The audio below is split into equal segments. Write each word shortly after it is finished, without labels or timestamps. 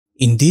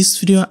In this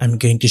video, I'm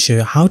going to show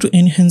you how to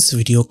enhance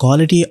video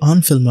quality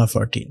on Filmora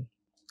 14.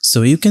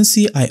 So you can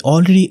see I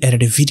already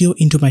added a video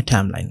into my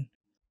timeline.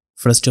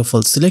 First of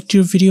all, select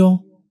your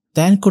video,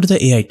 then go to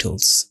the AI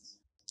tools.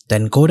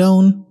 Then go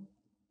down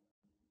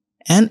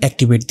and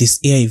activate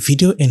this AI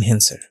video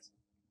enhancer.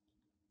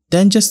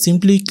 Then just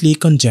simply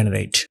click on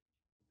generate.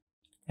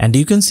 And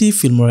you can see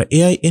Filmora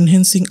AI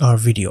enhancing our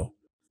video.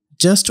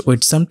 Just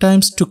wait some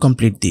time to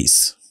complete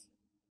this.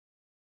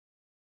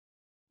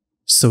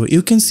 So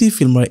you can see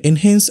Filmora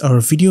enhance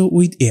our video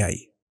with AI.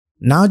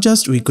 Now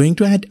we're going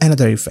to add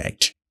another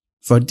effect.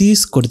 For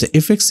this, go to the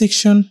effects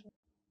section,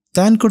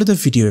 then go to the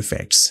video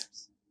effects.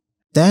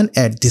 Then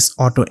add this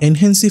auto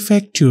enhance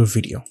effect to your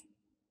video.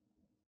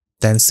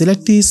 Then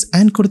select this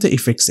and go to the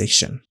effects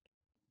section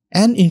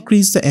and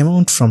increase the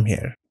amount from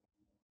here.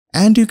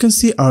 And you can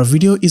see our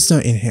video is now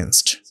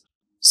enhanced.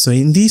 So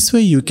in this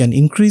way you can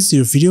increase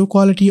your video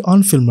quality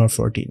on Filmora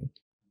 14.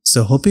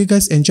 So hope you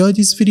guys enjoyed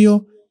this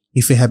video.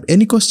 If you have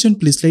any question,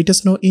 please let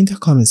us know in the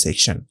comment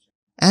section.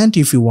 And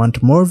if you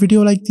want more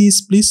video like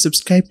this, please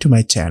subscribe to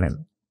my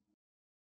channel.